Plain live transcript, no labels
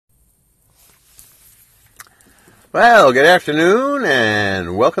Well, good afternoon,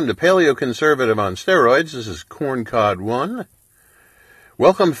 and welcome to Paleoconservative on Steroids. This is Corncod1.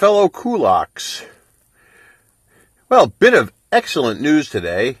 Welcome, fellow kulaks. Well, bit of excellent news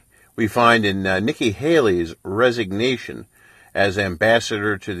today we find in Nikki Haley's resignation as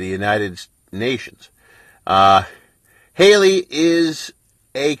ambassador to the United Nations. Haley is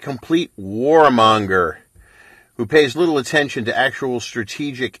a complete warmonger who pays little attention to actual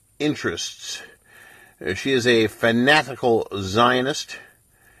strategic interests. She is a fanatical Zionist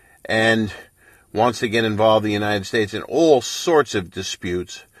and wants to get involved in the United States in all sorts of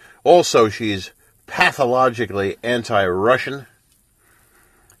disputes. Also, she's pathologically anti-Russian.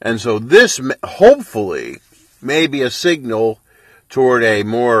 And so this, hopefully, may be a signal toward a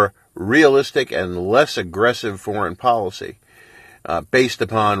more realistic and less aggressive foreign policy based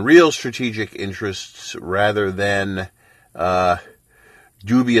upon real strategic interests rather than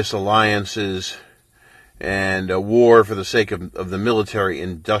dubious alliances and a war for the sake of the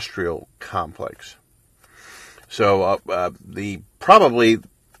military-industrial complex. So the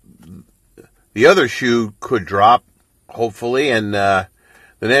other shoe could drop, hopefully, and the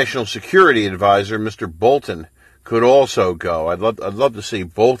National Security Advisor, Mr. Bolton, could also go. I'd love to see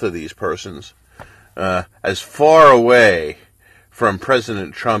both of these persons as far away from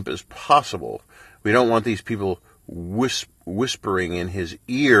President Trump as possible. We don't want these people whispering in his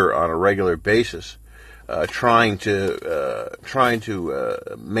ear on a regular basis, trying to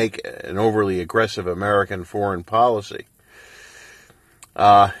make an overly aggressive American foreign policy.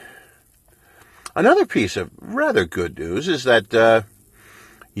 Another piece of rather good news is that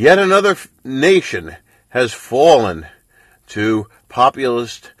yet another nation has fallen to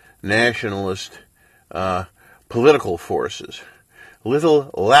populist, nationalist political forces.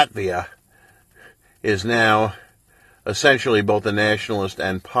 Little Latvia is now essentially both a nationalist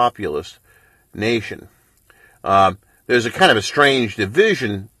and populist nation. There's a kind of a strange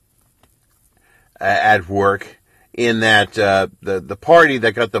division at work in that the party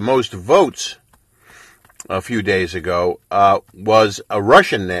that got the most votes a few days ago was a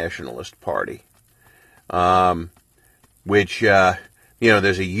Russian nationalist party, which,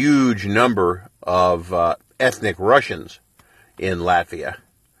 there's a huge number of ethnic Russians in Latvia.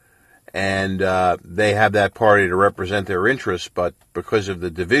 And they have that party to represent their interests, but because of the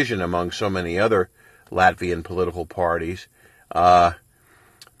division among so many other Latvian political parties,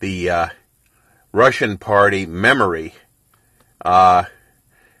 the Russian party Memory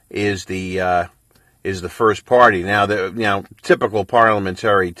is the first party. Now, typical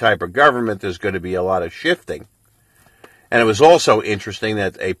parliamentary type of government, there's going to be a lot of shifting. And it was also interesting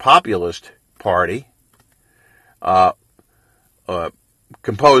that a populist party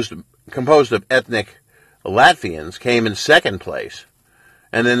composed of ethnic Latvians came in second place.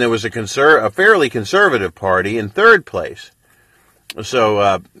 And then there was a fairly conservative party in third place.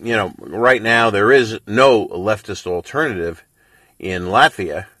 So, right now there is no leftist alternative in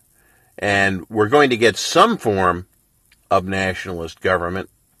Latvia. And we're going to get some form of nationalist government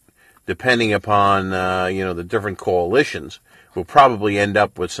depending upon, the different coalitions. We'll probably end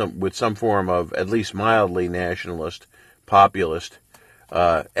up with some form of at least mildly nationalist, populist,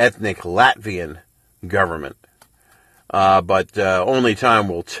 ethnic Latvian government. But only time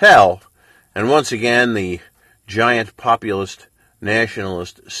will tell. And once again, the giant populist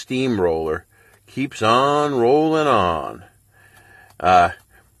nationalist steamroller keeps on rolling on.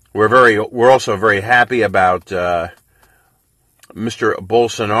 We're also very happy about Mr.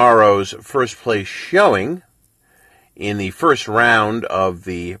 Bolsonaro's first place showing in the first round of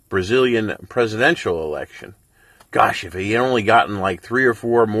the Brazilian presidential election. Gosh, if he had only gotten like 3 or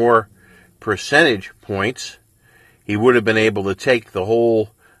 4 more percentage points, he would have been able to take the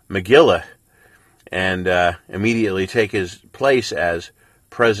whole Megillah and immediately take his place as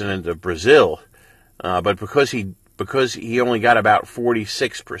president of Brazil. But because he only got about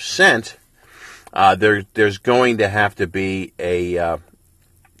 46%, there's going to have to be a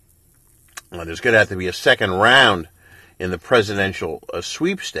second round in the presidential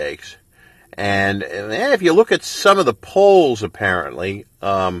sweepstakes. And if you look at some of the polls, apparently,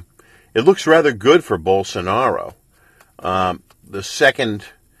 it looks rather good for Bolsonaro. His second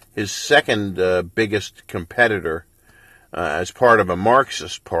biggest competitor, as part of a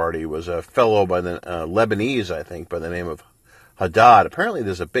Marxist party, was a fellow by the Lebanese, I think, by the name of Haddad. Apparently,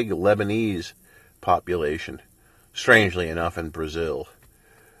 there's a big Lebanese population, strangely enough, in Brazil.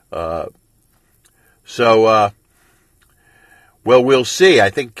 Well, we'll see. I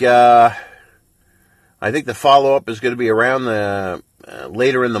think the follow-up is going to be around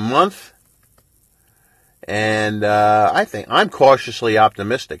later in the month. And I'm cautiously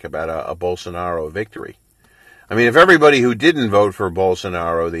optimistic about a Bolsonaro victory. I mean, if everybody who didn't vote for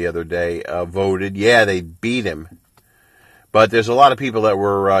Bolsonaro the other day voted, yeah, they beat him. But there's a lot of people that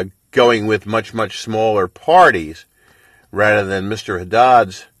were going with much, much smaller parties rather than Mr.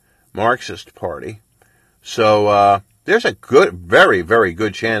 Haddad's Marxist party. So there's a very, very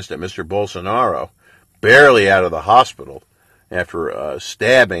good chance that Mr. Bolsonaro, barely out of the hospital after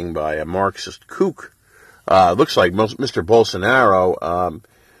stabbing by a Marxist kook, looks like Mr. Bolsonaro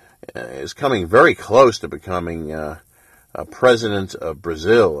is coming very close to becoming a president of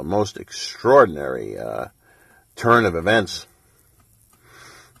Brazil, a most extraordinary turn of events.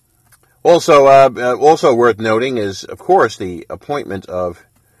 Also worth noting is, of course, the appointment of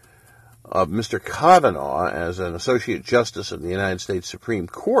Mr. Kavanaugh as an Associate Justice of the United States Supreme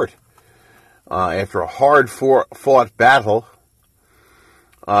Court after a hard-fought battle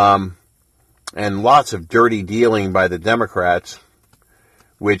and lots of dirty dealing by the Democrats,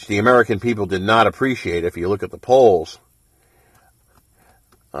 which the American people did not appreciate if you look at the polls.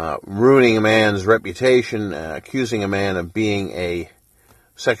 Ruining a man's reputation, accusing a man of being a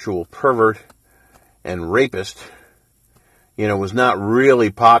sexual pervert and rapist, was not really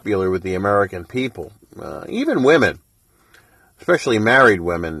popular with the American people. Even women, especially married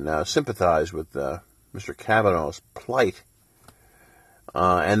women, sympathize with Mr. Kavanaugh's plight.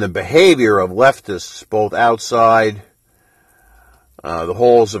 And the behavior of leftists, both outside the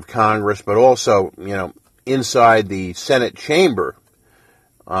halls of Congress, but also, inside the Senate chamber,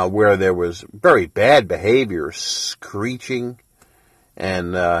 where there was very bad behavior, screeching,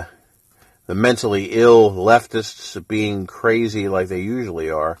 and the mentally ill leftists being crazy like they usually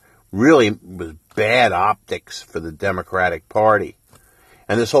are, really was bad optics for the Democratic Party.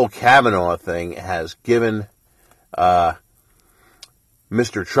 And this whole Kavanaugh thing has given Mr.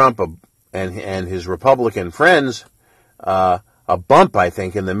 Trump and his Republican friends a bump, I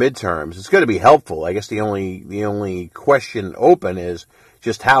think, in the midterms. It's going to be helpful. I guess the only question open is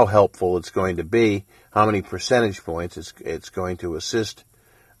just how helpful it's going to be, how many percentage points it's going to assist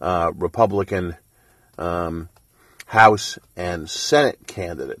Republican House and Senate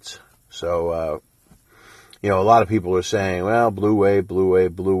candidates. So, a lot of people are saying, well, blue wave, blue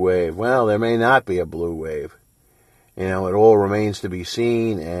wave, blue wave. Well, there may not be a blue wave. It all remains to be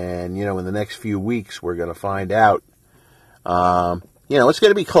seen, and, in the next few weeks we're going to find out. It's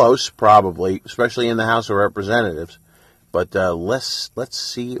going to be close, probably, especially in the House of Representatives. But let's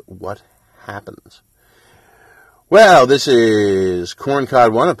see what happens. Well, this is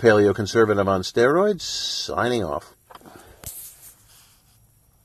Corncod One, a paleoconservative on steroids, signing off.